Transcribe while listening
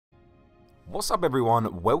What's up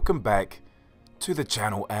everyone, welcome back to the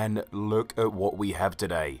channel and look at what we have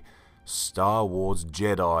today. Star Wars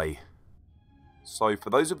Jedi. So for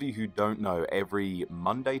those of you who don't know, every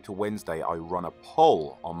Monday to Wednesday I run a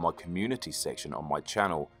poll on my community section on my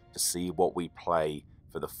channel to see what we play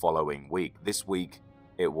for the following week. This week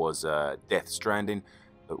it was Death Stranding,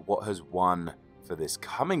 but what has won for this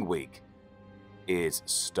coming week is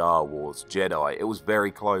Star Wars Jedi. It was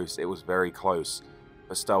very close,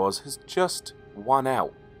 but Star Wars has just won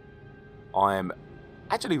out. I'm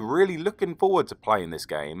actually really looking forward to playing this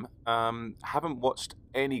game. Haven't watched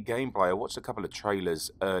any gameplay. I watched a couple of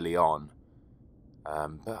trailers early on,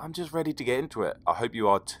 but I'm just ready to get into it. I hope you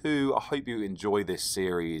are too. I hope you enjoy this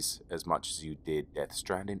series as much as you did Death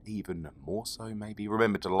Stranding, even more so maybe.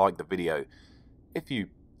 Remember to like the video if you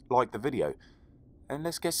like the video, and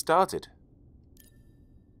let's get started.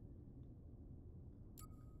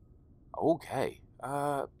 Okay.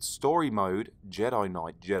 Story mode, Jedi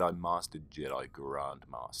Knight, Jedi Master, Jedi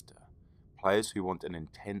Grandmaster. Players who want an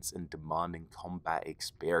intense and demanding combat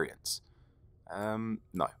experience.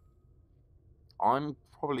 No. I'm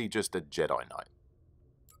probably just a Jedi Knight.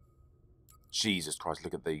 Jesus Christ,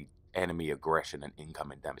 look at the enemy aggression and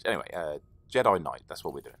incoming damage. Anyway, Jedi Knight, that's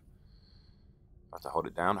what we're doing. I have to hold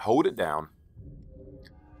it down. Hold it down.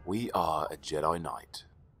 We are a Jedi Knight.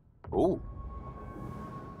 Ooh.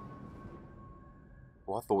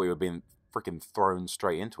 Well, I thought we were being freaking thrown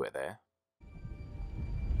straight into it there.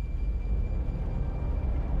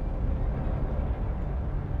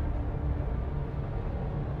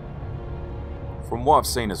 From what I've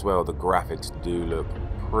seen as well, the graphics do look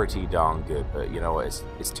pretty darn good, but you know what,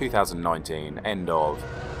 it's 2019, end of.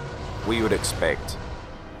 We would expect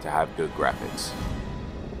to have good graphics.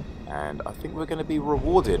 And I think we're going to be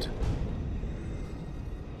rewarded.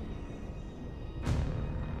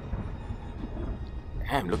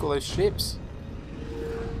 Damn, look at all those ships.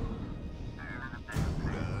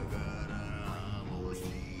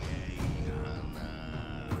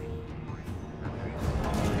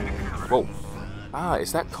 Whoa. Ah,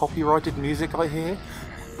 is that copyrighted music I hear?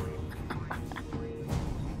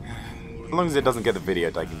 As long as it doesn't get the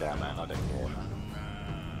video taken down, man, I don't care.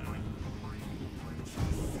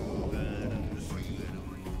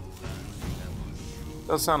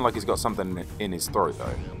 Does sound like he's got something in his throat,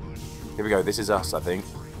 though. Here we go, this is us, I think.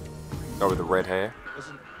 Guy with the red hair.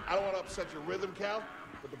 Listen, I don't want to upset your rhythm, Cal,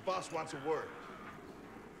 but the boss wants a word.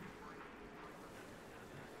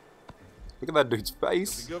 Look at that dude's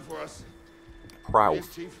face. Be good for us. Proud.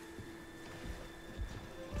 Yes, Chief.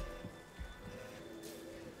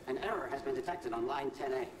 An error has been detected on line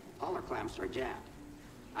 10A. All our clamps are jammed.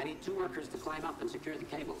 I need 2 workers to climb up and secure the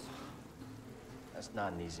cables. That's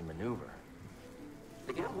not an easy maneuver.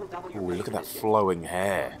 The gal will double your Ooh, look at that this year. flowing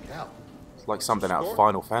hair. It's like something out of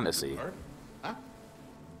Final Fantasy. Huh?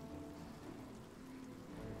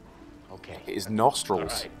 Okay. His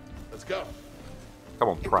nostrils. All right, let's go. Come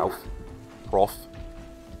on, Prof.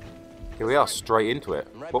 Here we are, straight into it.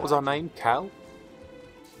 What was our name? Cal?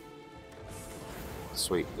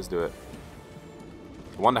 Sweet, let's do it.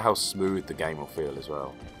 I wonder how smooth the game will feel as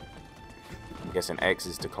well. I'm guessing X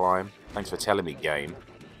is to climb. Thanks for telling me, game.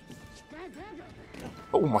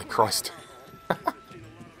 Oh my Christ.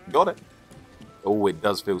 Got it. Oh, it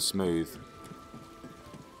does feel smooth.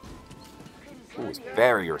 Oh, it's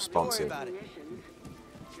very responsive.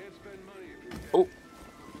 Oh,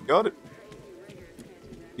 got it.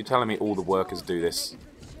 You're telling me all the workers do this?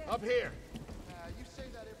 Up here.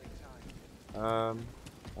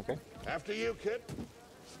 Okay. After you, kid.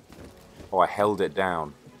 Oh, I held it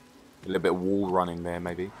down. A little bit of wall running there,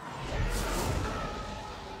 maybe.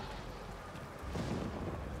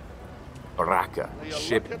 Baraka,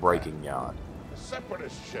 ship-breaking yard. A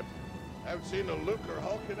separatist ship. Haven't seen a Lucre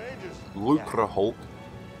Hulk in ages. Lucre Hulk.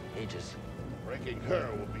 Ages. Breaking her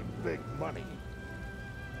will be big money.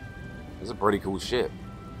 That's a pretty cool ship.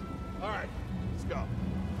 All right, let's go.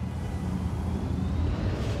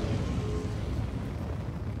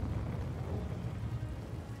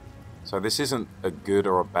 So this isn't a good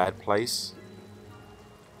or a bad place,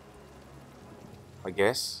 I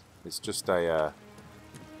guess. It's just a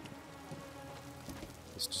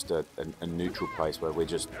a neutral place where we're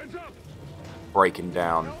just breaking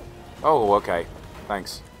down. Oh, okay.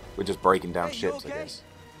 Thanks. We're just breaking down ships, okay? I guess.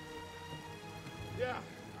 Yeah,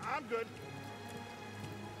 I'm good.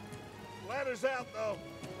 Ladder's out, though.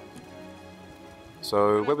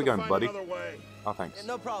 So where we going, Find buddy? another way. Oh, thanks. Yeah,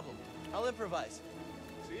 no problem. I'll improvise.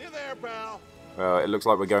 See you there, pal. Well, it looks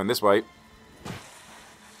like we're going this way.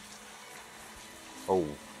 Oh.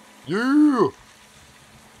 Yeah!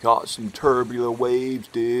 Got some turbulent waves,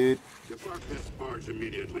 dude. Depart this barge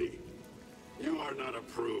immediately. You are not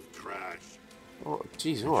approved trash. Oh,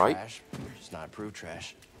 jeez, alright. Trash. It's not approved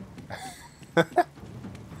trash.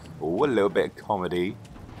 Oh, a little bit of comedy.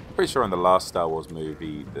 Pretty sure in the last Star Wars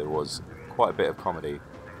movie there was quite a bit of comedy.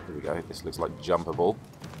 Here we go. This looks like jumpable.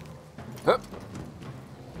 Hup.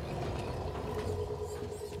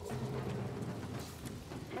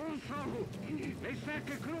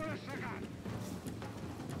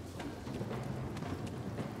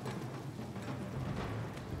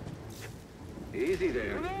 Easy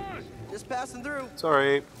there. Just passing through.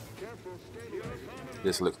 Sorry.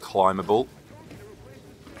 This looks climbable.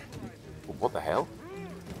 What the hell?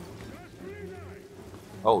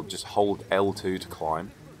 Oh, just hold L2 to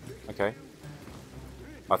climb. Okay.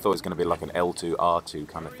 I thought it was going to be like an L2, R2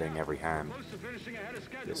 kind of thing every hand.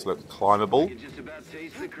 This looks climbable.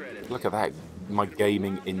 Look at that. My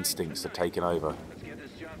gaming instincts are taking over.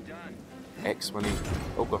 X when he...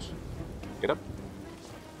 Oh gosh. Get up.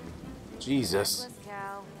 Jesus.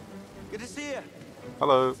 Good to see you.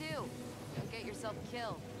 Hello. Get yourself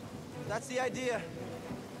killed. That's the idea.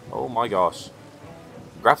 Oh my gosh.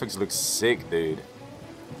 Graphics look sick, dude.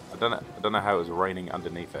 I don't know how it was raining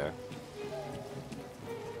underneath there.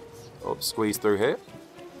 Oh, squeeze through here.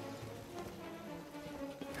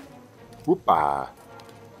 Whoopa.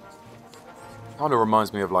 Kind of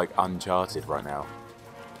reminds me of like Uncharted right now.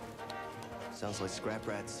 Sounds like scrap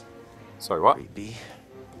rats. Sorry, what? Creepy.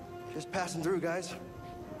 Just passing through, guys.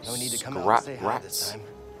 No need to come out Scrap and say hi rats. this time.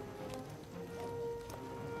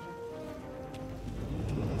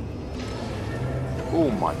 Oh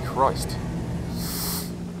my Christ.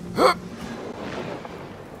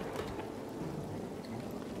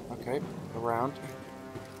 Okay, around.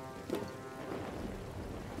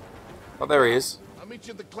 Oh, there he is. I'll meet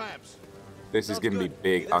you at the clamps. This is Sounds giving me good.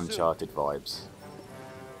 big Be there soon. Uncharted vibes.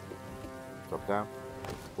 Drop down.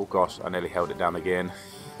 Oh gosh, I nearly held it down again.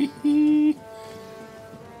 You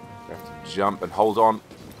have to jump and hold on.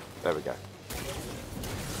 There we go.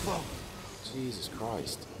 Whoa. Jesus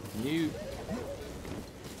Christ.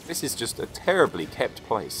 This is just a terribly kept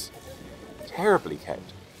place. Terribly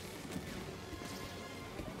kept.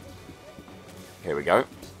 Here we go.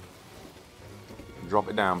 Drop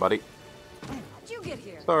it down, buddy. How'd you get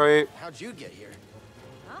here? Sorry. How'd you get here?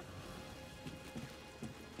 Huh?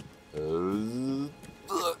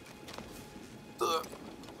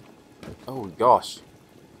 Oh gosh.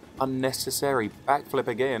 Unnecessary backflip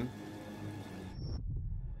again.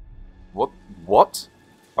 What?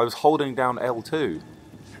 I was holding down L2.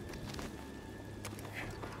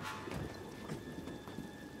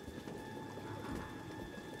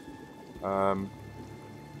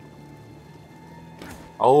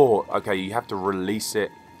 Oh, okay, you have to release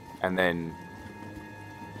it and then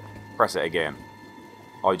press it again.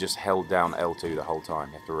 I just held down L2 the whole time.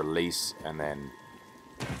 You have to release and then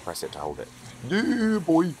press it to hold it. Yeah,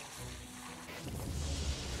 boy.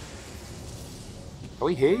 Are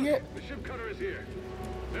we here yet? The ship cutter is here.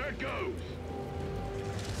 There it goes.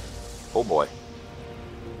 Oh boy.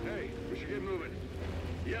 Hey, we should get moving.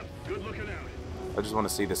 Yep, good looking out. I just want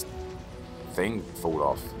to see this thing fall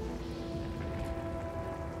off.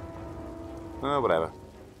 Whatever.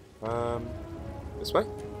 This way?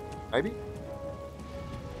 Maybe?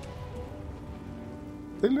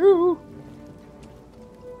 Hello?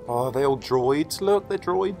 Oh, are they all droids? Look, they're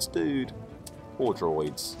droids, dude. Poor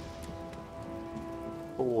droids.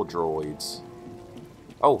 Poor droids.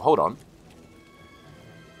 Oh, hold on.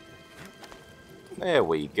 There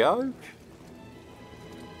we go.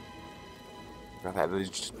 Look at that, they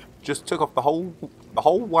just took off the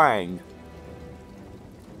whole wang.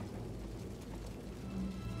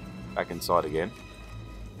 Back inside again.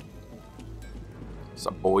 What's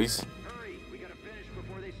up, boys? Hurry, we gotta finish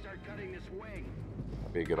before they start cutting this wing.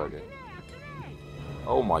 That'd be a good idea.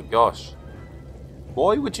 Oh my gosh.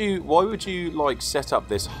 Why would you like set up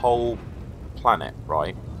this whole planet,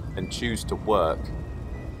 right, and choose to work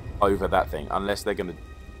over that thing unless they're gonna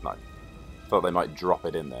thought they might drop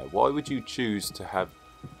it in there. Why would you choose to have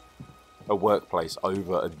a workplace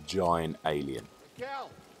over a giant alien? Cal,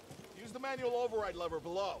 use the manual override lever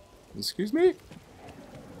below. Excuse me?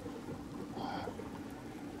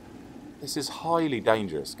 This is highly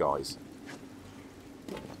dangerous, guys.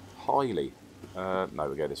 Highly. No,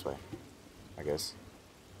 we go this way, I guess.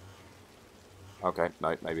 Okay,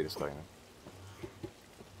 no, maybe this way.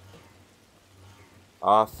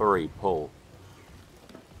 R3, pull.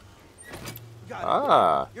 Got it.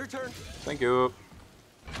 Ah, Your turn. thank you.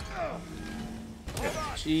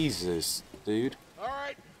 Jesus, dude. All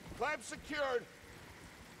right, clamp secured.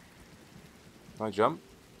 Can I jump?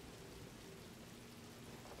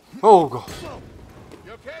 Oh, God.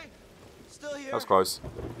 You okay? Still here. That was close.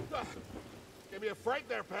 Give me a fright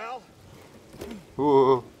there, pal.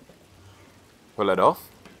 Ooh. Pull it off.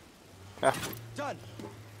 Yeah. Done.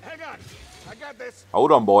 Hang on. I got this.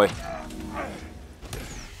 Hold on, boy.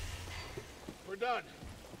 We're done.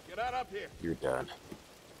 Get out up here. You're done.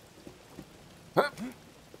 Huh.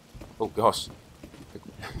 Oh gosh.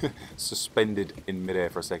 Suspended in midair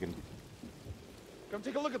for a second. Come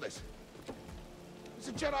take a look at this. It's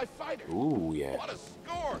a Jedi fighter. Ooh, yeah. What a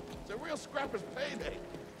score. It's a real scrapper's payday.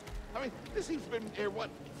 I mean, this thing's been here, what,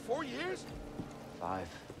 4 years? 5.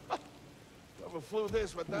 Whoever flew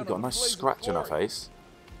this went down. We've got a nice scratch on our face.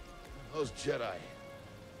 Those Jedi. A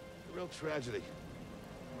real tragedy.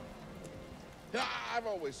 Yeah, I've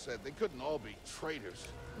always said they couldn't all be traitors.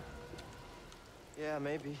 Yeah,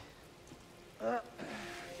 maybe. I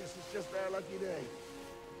guess it's just our lucky day.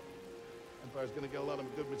 Empire's gonna get a lot of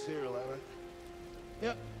good material out of it.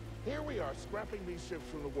 Yeah, here we are, scrapping these ships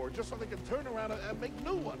from the war, just so they can turn around and make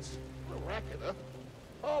new ones. What a racket, huh?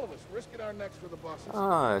 All of us risking our necks for the bosses.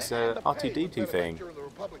 Ah, it's a And the pay R2-D2 was better thing. during the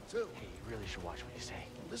Republic, too. Hey, you really should watch what you say.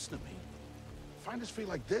 Listen to me. Find us free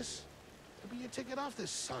like this, it'll be your ticket off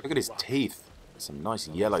this sucker. Look at his teeth. Some nice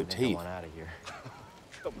yellow teeth. I want out of here.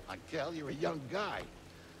 Come on, Cal, you're a young guy.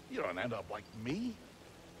 You don't end up like me.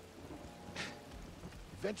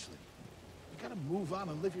 Eventually, you gotta move on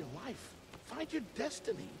and live your life. Find your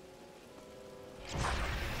destiny.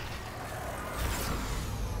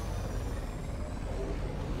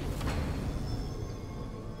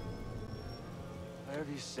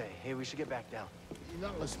 Whatever you say. Hey, we should get back down. You're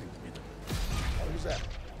not listening to me. Who's that?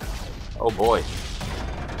 Oh boy.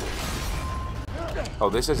 Oh,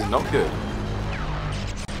 this is not good.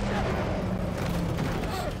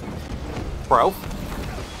 Bro.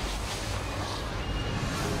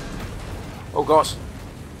 Oh gosh.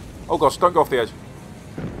 Oh gosh, don't go off the edge.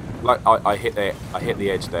 Like I hit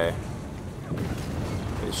the edge there.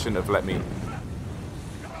 It shouldn't have let me.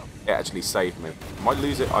 It actually saved me. Might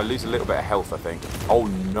lose it. I lose a little bit of health, I think. Oh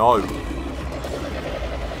no.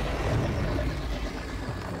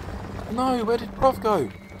 No, where did Prof go?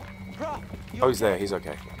 Oh, he's there. He's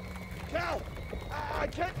okay. Cal! I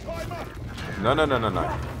can't climb up! No.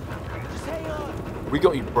 Just hang on. We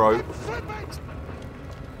got you, bro.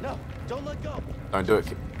 No, don't let go. Don't do it.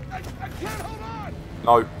 I can't hold on!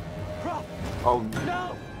 No. Prof. Oh,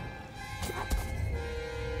 No.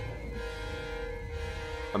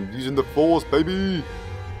 I'm using the force, baby.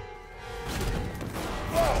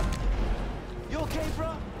 You okay,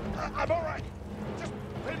 bro? I'm alright. Just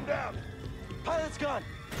pinned down. Pilot's gone.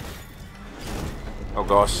 Oh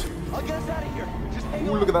gosh. I'll get us out of here. Just hang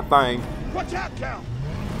Ooh, on. look at that thing. Watch out, Cal!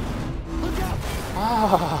 Look out.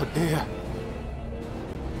 Ah, dear.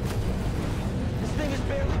 This thing is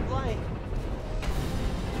barely flying.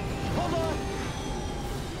 Hold on.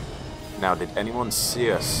 Now, did anyone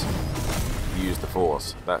see us use the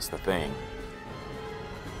force? That's the thing.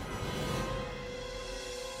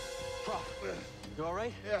 Prof, you all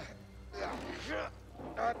right? Yeah.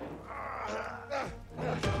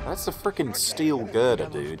 That's a freaking steel girder,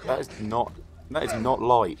 dude. That is not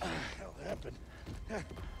light. Hell happened.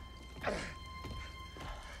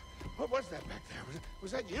 What was that back there?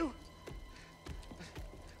 Was that you?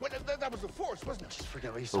 Well, that was the force, wasn't it? Just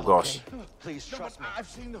forget what you said. Oh gosh. Okay? Please No, trust but me. I've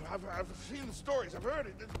seen the stories. I've heard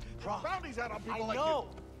it. Prof, Bounties out on people I like know.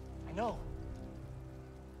 I know.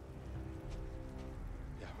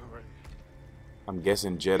 you. Yeah, we're ready. I'm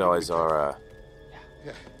guessing Jedis are,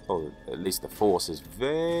 Yeah. or at least the force is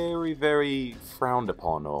very, very frowned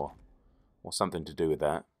upon, or something to do with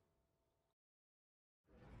that.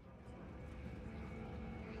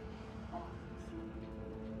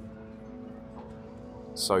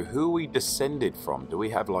 So who are we descended from? Do we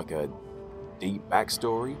have like a deep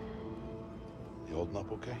backstory? You holding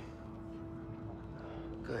up okay?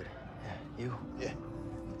 Good. Yeah, you? Yeah.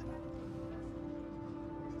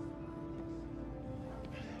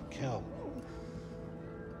 Cal,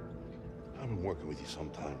 I've been working with you some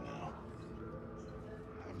time now.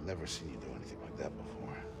 I've never seen you do anything like that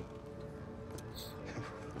before.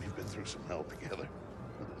 We've been through some hell together.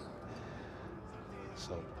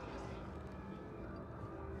 So,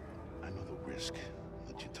 I know the risk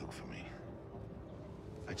that you took for me.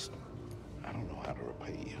 I don't know how to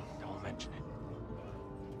repay you. Don't mention it.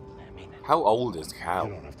 I mean it. How old is You Cal?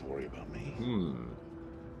 don't have to worry about me.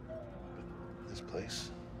 This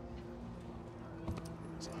place,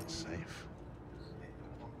 it's not safe.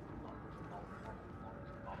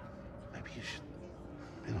 Maybe you should,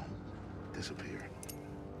 disappear.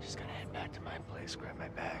 Just gonna head back to my place, grab my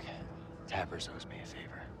bag. Tappers owes me a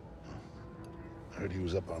favor. I heard he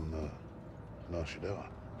was up on, Noshidella.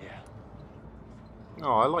 Yeah.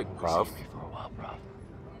 Oh, I like Won't Prav. see me for a while, Prof.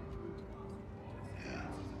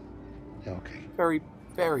 Yeah, okay. Very,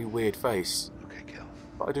 very weird face. Okay, Kel.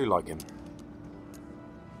 But I do like him.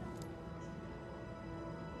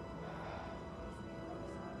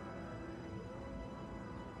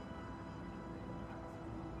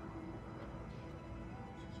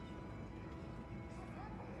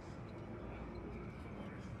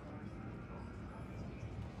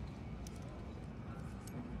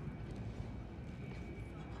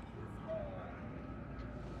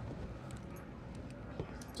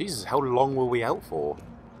 Jesus, how long were we out for?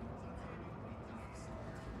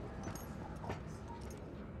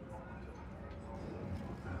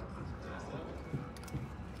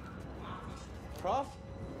 Prof?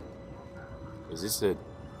 Is this a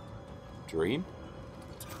dream?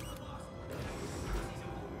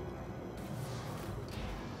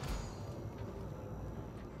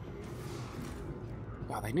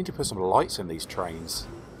 Wow, they need to put some lights in these trains.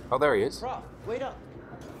 Oh, there he is. Prof, wait up.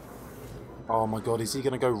 Oh my god, is he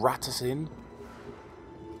going to go rat us in?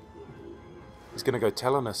 He's going to go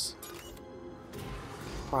telling us.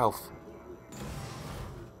 Ralph.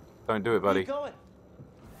 Don't do it, buddy. Keep going.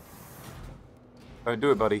 Don't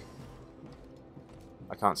do it, buddy.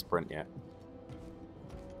 I can't sprint yet.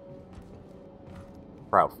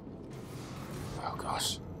 Ralph. Oh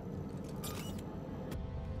gosh.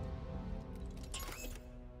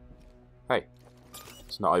 Hey.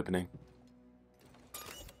 It's not opening.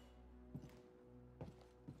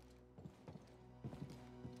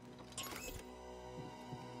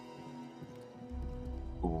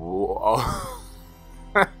 Whoa.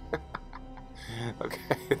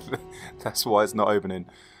 Okay, that's why it's not opening.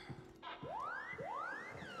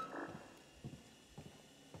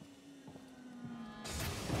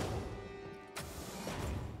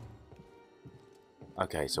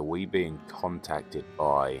 Okay, so we being contacted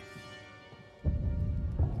by...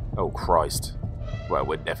 Oh Christ. Well,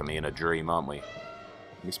 we're definitely in a dream, aren't we? Can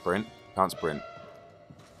we sprint? Can't sprint.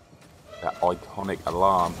 That iconic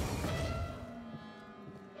alarm.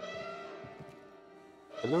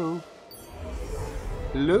 Hello?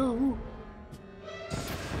 Hello?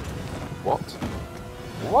 What?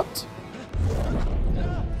 What?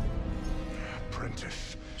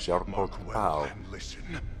 Apprentice, Sharp pow. and listen.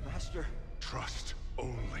 Master. Trust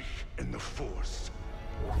only in the Force.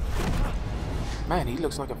 Man, he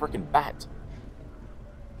looks like a freaking bat.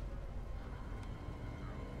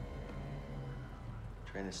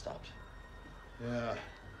 Train has stopped. Yeah,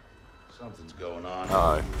 something's going on.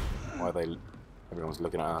 Uh-oh. Why are they... Everyone's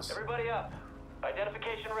looking at us. Everybody up.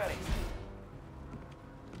 Identification ready.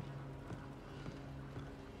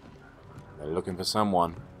 They're looking for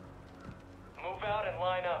someone. Move out and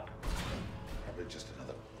line up. Probably just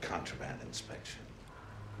another contraband inspection.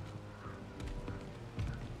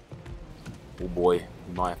 Oh boy,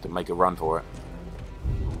 we might have to make a run for it.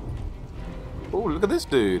 Oh, look at this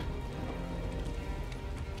dude.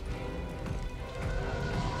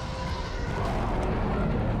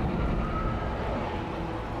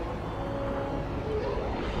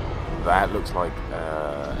 That looks like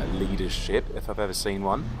a leader's ship, if I've ever seen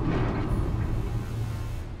one.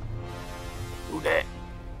 Who that?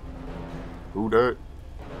 Who that?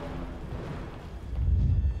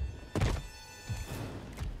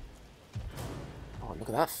 Oh, look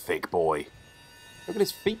at that thick boy. Look at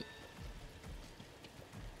his feet.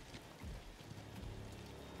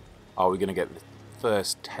 Are we going to get the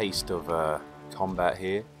first taste of combat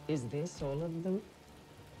here? Is this all of them?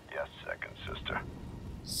 Yes, second sister.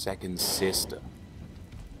 Second sister.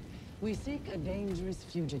 We seek a dangerous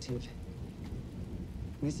fugitive.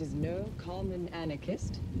 This is no common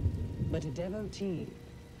anarchist, but a devotee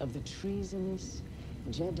of the treasonous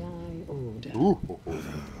Jedi Order. Ooh.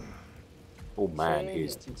 Oh man, Failure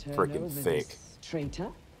he's to turn freaking over thick. this traitor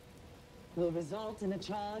will result in a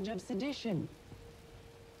charge of sedition.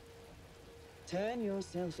 Turn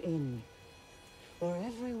yourself in, or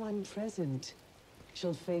everyone present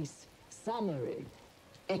shall face summary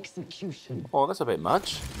execution. Oh, that's a bit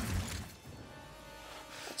much.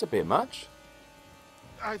 That's a bit much.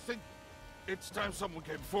 I think it's time someone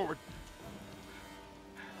came forward.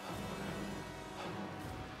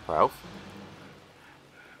 Ralph?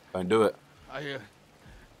 Don't do it.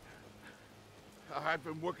 I've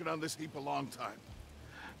been working on this heap a long time.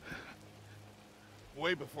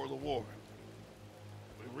 Way before the war.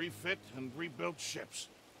 We refit and rebuilt ships.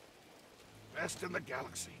 Best in the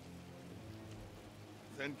galaxy.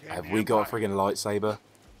 Then came Have the we got a Empire, friggin' lightsaber?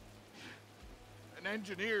 and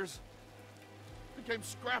engineers became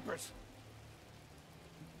scrappers.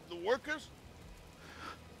 The workers,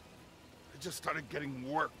 they just started getting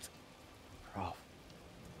worked. Prof.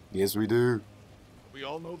 Yes, we do. We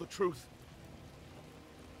all know the truth.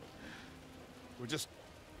 We're just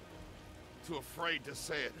Too afraid to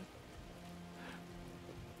say it.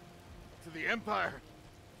 To the Empire,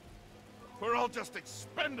 we're all just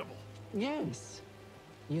expendable. Yes,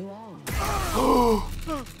 you are.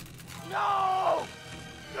 No!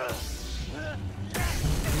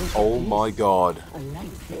 Oh my god. A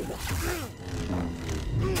lightsaber.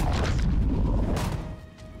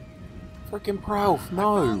 Freaking Pralf,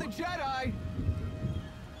 no. The Jedi.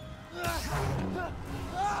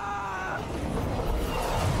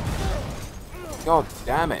 God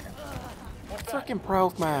damn it. Freaking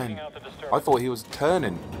Pralf, man. I thought he was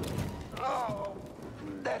turning. Oh,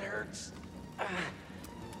 that hurts.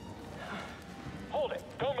 Hold it.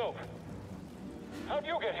 Don't move. How'd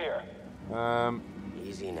you get here?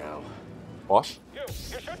 Easy now. Wash? You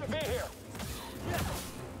shouldn't be here.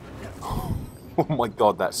 Oh my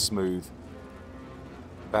god, that's smooth.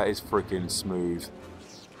 That is freaking smooth.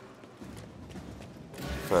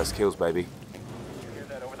 First kills, baby. You hear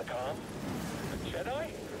that over the comm? The Jedi?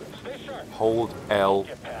 Stay sharp. Hold L.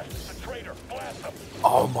 Get past. It's a traitor. Blast him.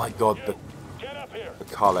 Oh my god, Get up here. the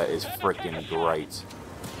colour is freaking great.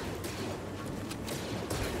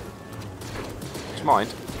 Do you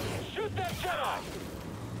mind? Shoot that Jedi.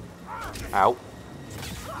 Ow.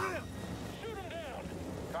 Shoot him down.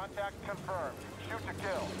 Contact confirmed. Shoot to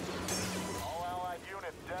kill. All allied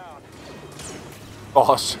units down.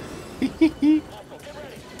 Bosh. Hostile, get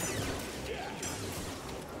ready.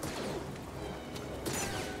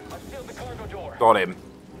 I sealed the cargo door. Got him.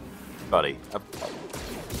 Buddy.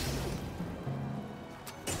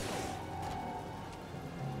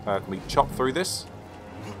 Can we chop through this?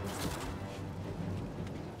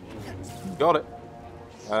 Got it.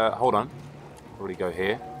 Hold on. Probably go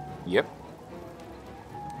here. Yep.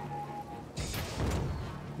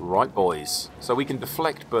 Right, boys. So we can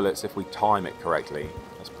deflect bullets if we time it correctly.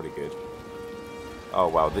 That's pretty good. Oh,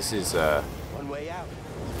 wow. This is, One way out.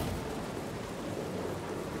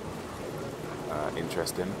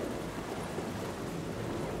 interesting.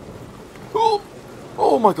 Oh!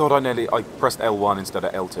 Oh my god, I pressed L1 instead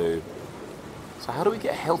of L2. So how do we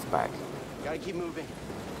get health back? Gotta keep moving.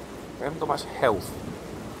 We haven't got much health.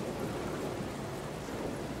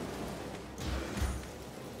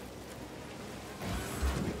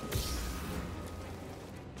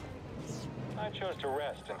 I chose to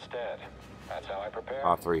rest instead. That's how I prepare.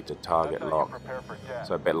 R3 to target That's how you lock. prepare for death.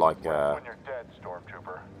 So a bit like, When you're dead,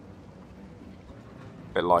 Stormtrooper.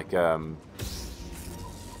 Bit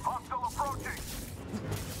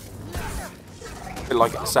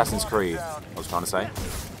like Assassin's Creed, I was trying to say.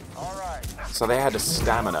 All right. So they had a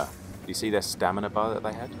stamina. Do you see their stamina bar that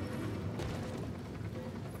they had?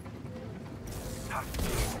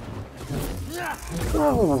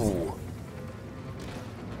 Ooh.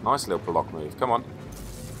 Nice little block move. Come on.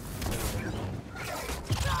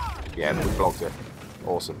 Yeah, we blocked it.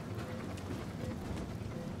 Awesome.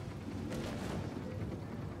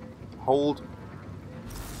 Hold.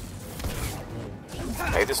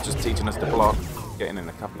 Hey, this is just teaching us to block. Getting in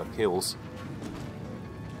a couple of kills.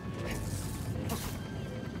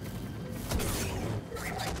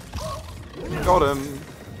 Got him.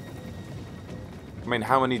 I mean,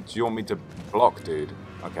 how many do you want me to block, dude?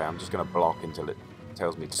 Okay, I'm just going to block until it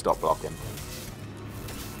tells me to stop blocking.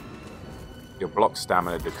 Your block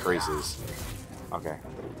stamina decreases. Okay.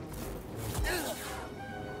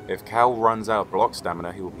 If Cal runs out of block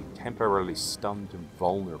stamina, he will be temporarily stunned and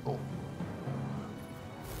vulnerable.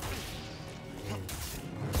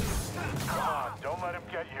 Come on, don't let him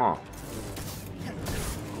get you. Huh.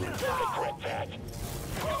 Regret that. You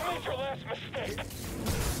made your last mistake.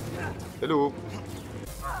 Hello.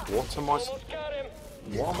 What am I? Almost got him.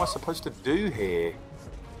 What am I supposed to do here?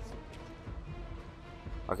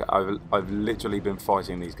 Okay, I've literally been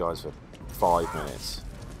fighting these guys for 5 minutes.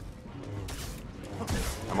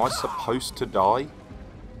 Am I supposed to die?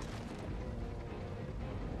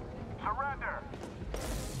 Surrender.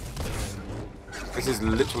 This is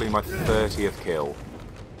literally my 30th kill.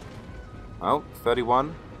 Oh,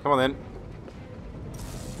 31. Come on then.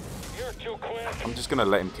 You're too quick. I'm just gonna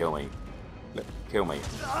let him kill me. Kill me.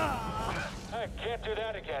 I can't do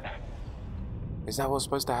that again. Is that what's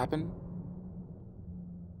supposed to happen?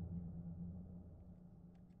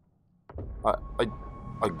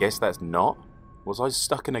 I guess that's not. Was I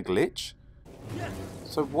stuck in a glitch?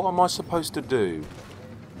 So what am I supposed to do?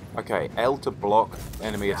 Okay, L to block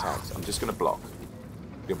enemy attacks. I'm just gonna block.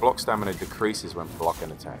 Your block stamina decreases when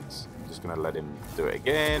blocking attacks. I'm just gonna let him do it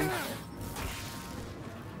again.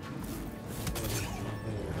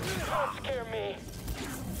 Don't scare me.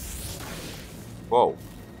 Whoa.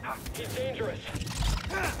 He's dangerous.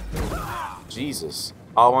 Jesus.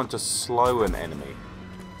 I want to slow an enemy.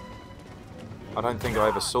 I don't think I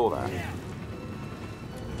ever saw that.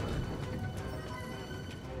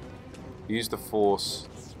 Use the force.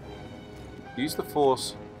 Use the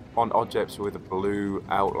force on objects with a blue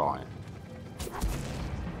outline.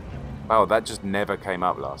 Wow, that just never came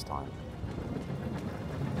up last time.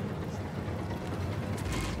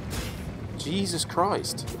 Jesus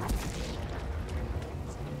Christ.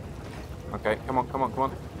 Okay, come on, come on, come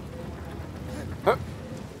on. Huh.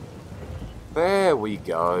 There we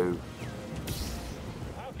go.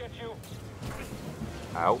 I'll get you.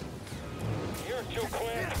 Ow. You're too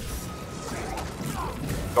quick.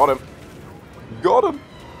 Got him. Got him.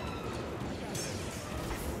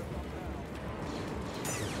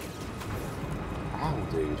 Ow,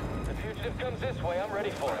 dude. The fugitive comes this way. I'm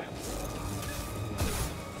ready for him.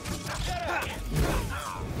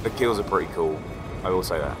 The kills are pretty cool. I will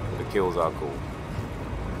say that. The kills are cool.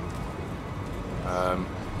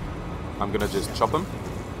 I'm gonna just chop them.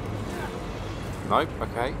 Nope,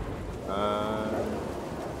 okay. I'll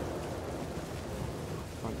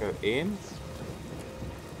go in.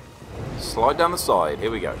 Slide down the side.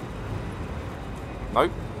 Here we go.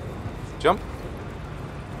 Nope. Jump.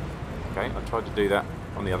 Okay, I tried to do that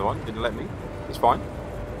on the other one. Didn't let me. It's fine.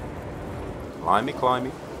 Climby,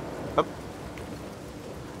 climby. Up.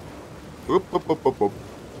 Whoop, whoop, whoop, whoop, whoop.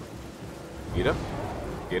 Get up.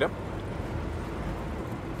 Get up.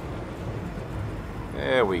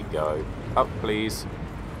 There we go. Up, please.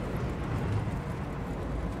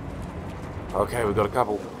 Okay, we've got a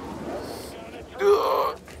couple.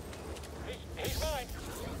 Ugh. He's mine.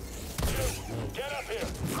 Get up here.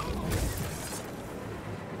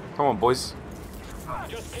 Come on, boys.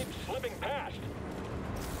 Just keep slipping past.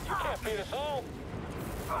 You can't beat us all.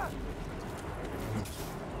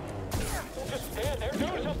 Just stand there,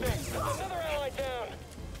 do something. Another ally down.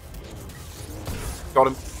 Got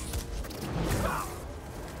him.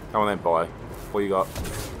 Come on then, boy. What you got?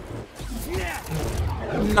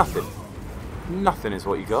 Nothing. Nothing is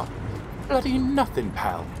what you got. Bloody nothing,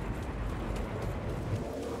 pal.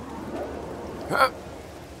 Yep,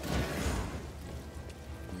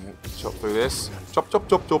 chop through this. Chop, chop,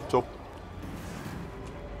 chop, chop, chop.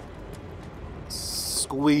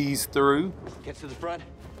 Squeeze through. Get to the front.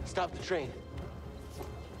 Stop the train.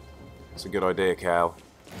 That's a good idea, Cal.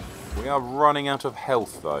 We are running out of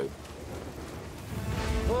health, though.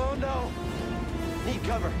 Oh no! Need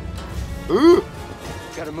cover. Ooh!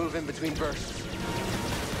 Gotta move in between bursts.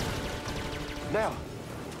 Now.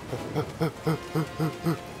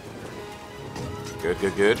 Good,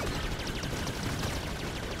 good, good.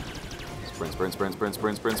 Sprint, sprint, sprint, sprint,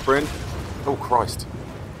 sprint, sprint, sprint. Oh, Christ.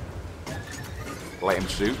 Let him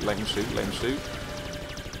shoot, let him shoot, let him shoot.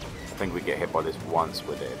 I think we get hit by this once,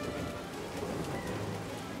 we're dead.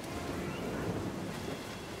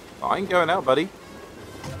 I ain't going out, buddy.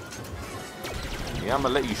 Yeah, I'm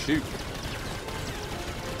gonna let you shoot.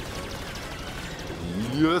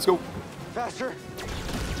 Yeah, let's go. Faster.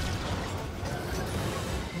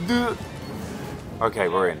 Duh. Okay,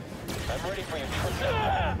 we're in. I'm ready for you.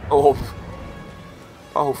 Oh.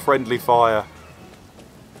 Oh, friendly fire.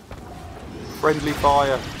 Friendly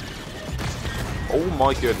fire. Oh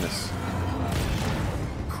my goodness.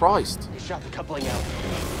 Christ. You shot the coupling out.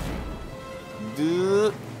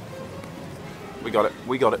 Duh. We got it.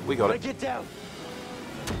 We got it. We got it. Get down.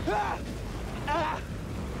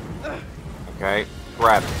 Okay.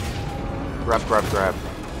 Grab. Grab, grab, grab.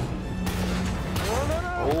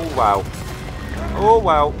 Oh, wow. Oh,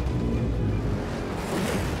 wow.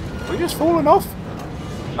 Are we just falling off?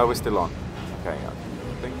 No, we're still on. Okay,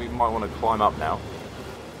 I think we might want to climb up now.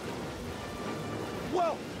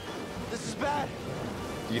 Whoa! This is bad.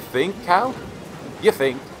 Do you think, Cal? You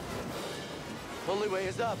think? Only way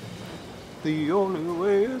is up. The only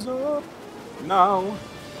way is up now.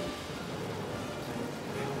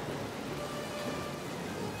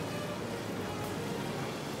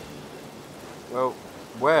 Well,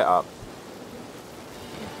 where up?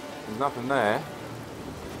 There's nothing there.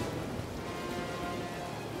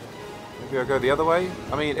 Maybe I'll go the other way?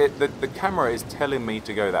 I mean, the camera is telling me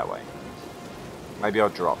to go that way. Maybe I'll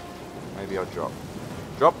drop. Maybe I'll drop.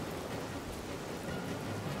 Drop.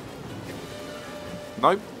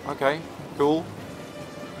 Nope. Okay. Cool.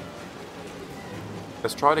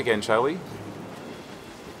 Let's try it again, shall we?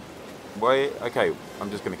 Wait. Okay. I'm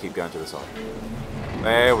just going to keep going to the side.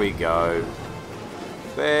 There we go.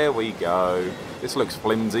 There we go. This looks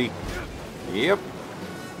flimsy. Yep.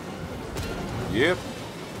 Yep.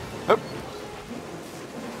 Hup.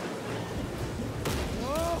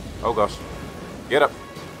 Oh gosh. Get up.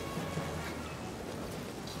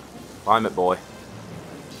 Climb it, boy.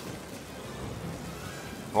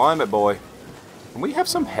 Climb it, boy. Can we have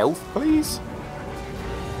some health, please?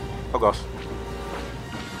 Oh gosh.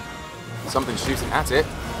 Something's shooting at it.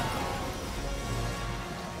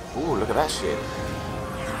 Ooh, look at that shit.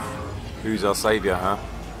 Who's our savior, huh?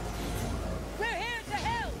 We're here to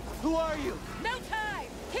help. Who are you? No time.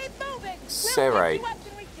 Keep moving. Sere. We'll pick you up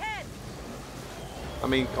when we can. I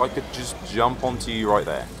mean, I could just jump onto you right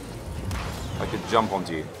there. I could jump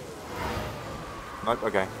onto you. Nope,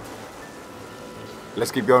 okay.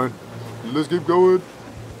 Let's keep going. Let's keep going.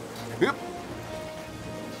 Yep.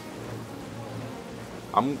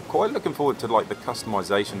 I'm quite looking forward to like the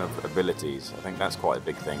customization of abilities. I think that's quite a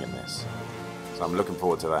big thing in this. So I'm looking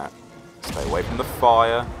forward to that. Stay away from the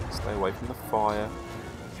fire. Stay away from the fire.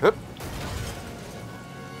 Yep.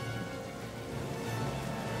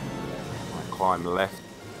 I climb left.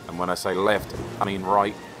 And when I say left, I mean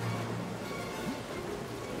right.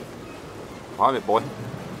 Climb it, boy.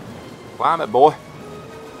 Climb it, boy.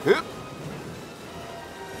 Yep.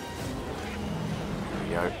 There we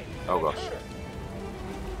go. Oh gosh.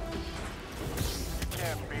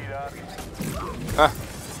 Can't beat us. Ah.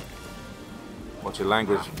 Watch your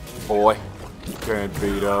language, boy. Can't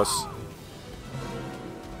beat us.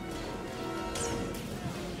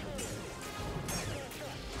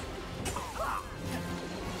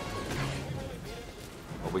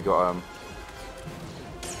 What we got?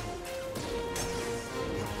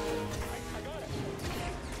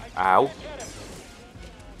 Ow.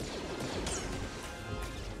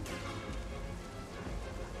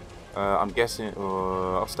 I'm guessing.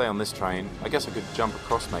 I'll stay on this train. I guess I could jump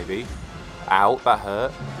across, maybe. Ow, that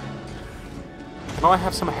hurt. Can I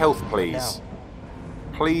have some health, please? No.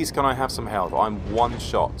 Please, can I have some health? I'm one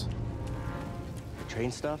shot. The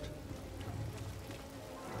train stopped?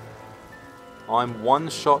 I'm one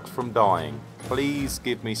shot from dying. Please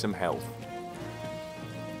give me some health.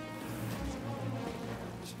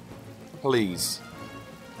 Please.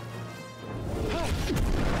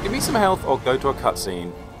 Give me some health or go to a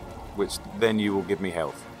cutscene, which then you will give me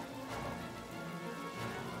health.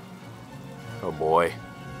 Oh boy.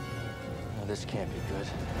 Oh, this can't be good.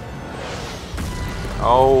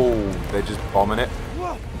 Oh, they're just bombing it.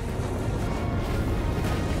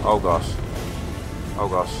 Oh gosh. Oh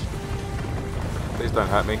gosh. Please don't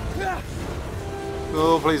hurt me.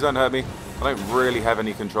 Oh, please don't hurt me. I don't really have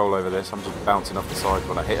any control over this. I'm just bouncing off the side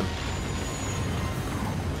when I hit him.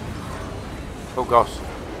 Oh gosh.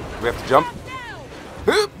 We have to jump.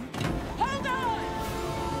 Hoop! Hold on.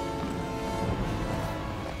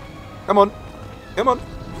 Come on. Come on.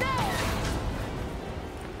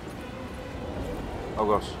 Oh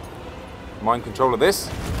gosh. Am I in control of this?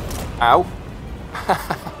 Ow.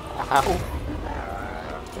 Ow.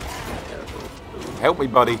 Help me,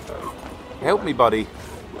 buddy. Help me, buddy.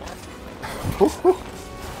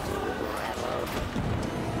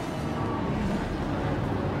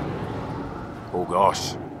 Oh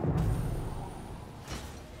gosh.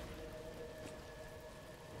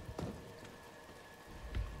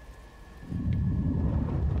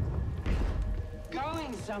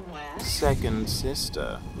 Going somewhere. Second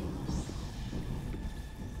sister.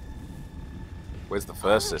 Where's the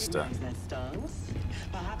first sister? That stance.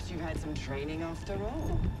 Perhaps you had some training after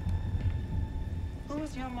all. Who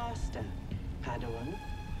was your master? Padawan?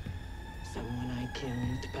 Someone I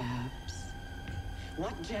killed, perhaps?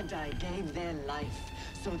 What Jedi gave their life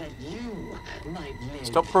so that you might live?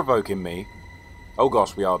 Stop provoking me. Oh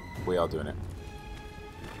gosh, we are doing it.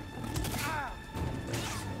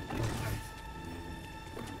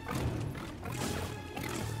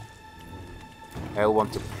 Hell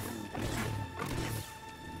want to.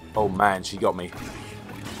 Oh man, she got me.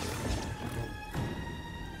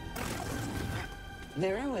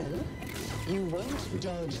 Very well. You won't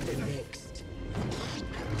dodge the next.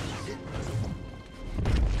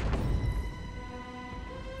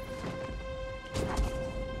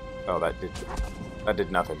 Oh, that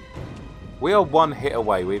did nothing. We are one hit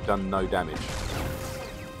away. We've done no damage.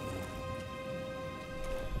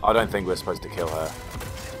 I don't think we're supposed to kill her.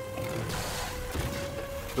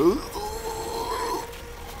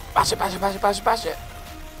 Bash it, bash it, bash it, bash it, bash it.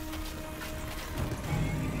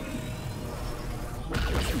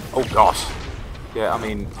 Oh gosh. Yeah, I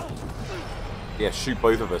mean, yeah, shoot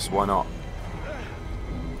both of us. Why not?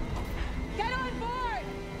 Get on board.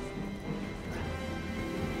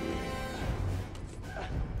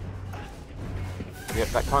 Yep,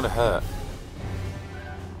 that kind of hurt.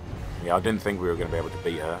 Yeah, I didn't think we were going to be able to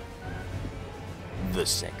beat her. The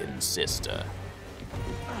second sister.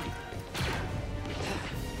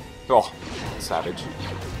 Oh, savage.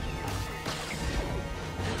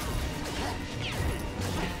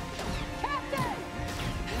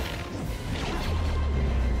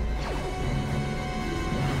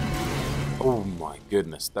 Oh my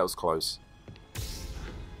goodness, that was close.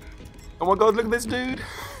 Oh my god, look at this dude!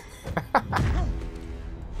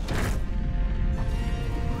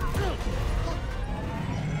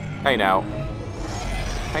 Hey now.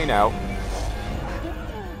 Hey now.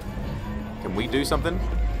 Can we do something?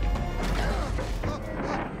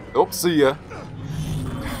 Oh, see ya.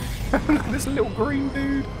 This little green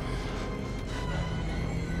dude.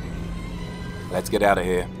 Let's get out of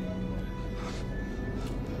here.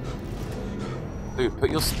 Dude,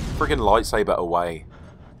 put your friggin' lightsaber away.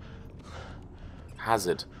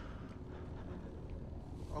 Hazard.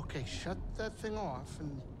 Okay, shut that thing off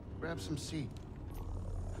and grab some seed.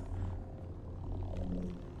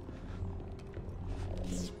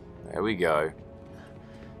 There we go.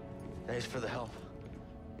 Thanks for the help.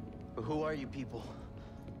 But who are you people?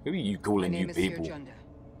 Who are you calling My you name is people? Junda,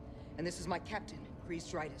 and this is my captain,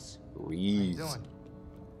 Grease. Reese. Doing?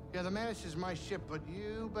 Yeah, the Mantis is my ship, but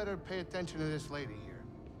you better pay attention to this lady here.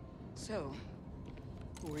 So,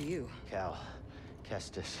 who are you? Cal.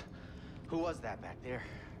 Kestis. Who was that back there?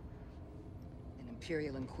 An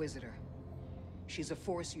Imperial Inquisitor. She's a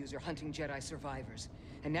Force user hunting Jedi survivors.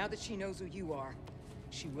 And now that she knows who you are,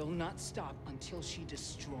 she will not stop until she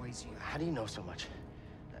destroys you. How do you know so much?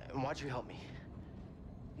 And why'd you help me?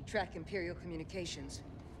 We track Imperial communications.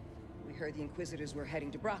 We heard the Inquisitors were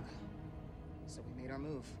heading to Bracca. So we made our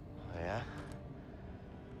move. Oh, yeah?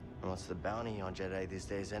 And what's the bounty on Jedi these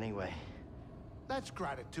days anyway? That's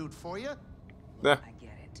gratitude for you. Yeah. I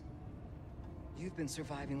get it. You've been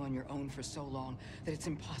surviving on your own for so long that it's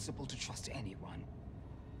impossible to trust anyone.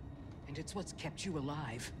 And it's what's kept you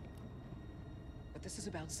alive. But this is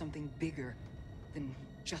about something bigger than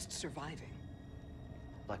just surviving.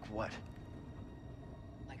 Like what?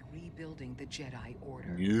 Like rebuilding the Jedi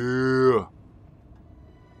Order. Yeah.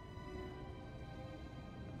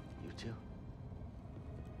 You too?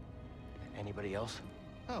 Anybody else?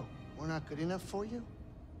 Oh, we're not good enough for you?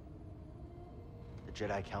 The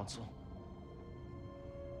Jedi Council?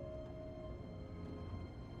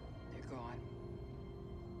 They're gone.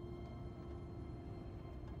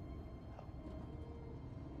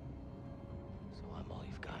 So I'm all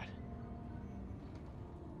you've got.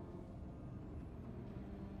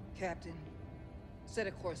 Captain, set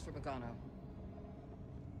a course for Bogano.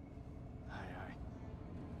 Aye, aye.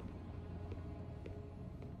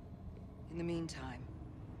 In the meantime,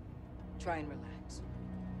 try and relax.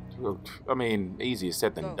 Well, I mean, easier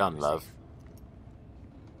said than Go, done, you're love. safe.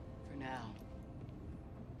 For now.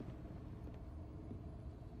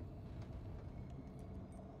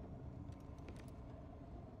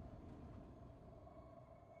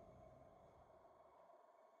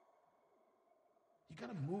 You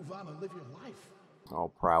gotta move on and live your life. Oh,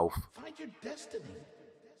 Pralf. Find your destiny.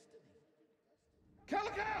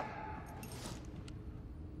 Calico!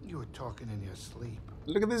 You were talking in your sleep,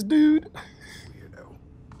 Look at this dude. weirdo.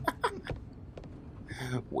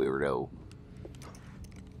 Weirdo.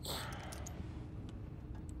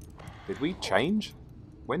 Did we change?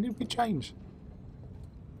 When did we change?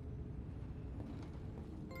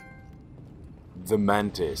 The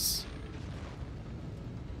Mantis.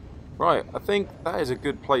 Right, I think that is a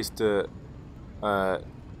good place to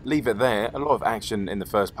leave it there. A lot of action in the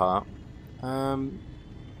first part.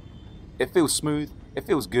 It feels smooth. It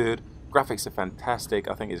feels good. Graphics are fantastic.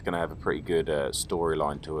 I think it's going to have a pretty good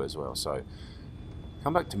storyline to it as well. So,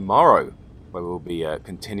 come back tomorrow, where we'll be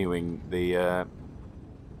continuing the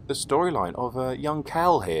storyline of young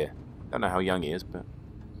Cal here. Don't know how young he is, but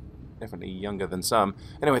definitely younger than some.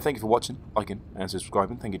 Anyway, thank you for watching, liking, and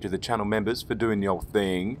subscribing. Thank you to the channel members for doing your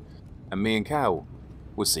thing. And me and Cal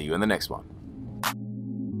will see you in the next one.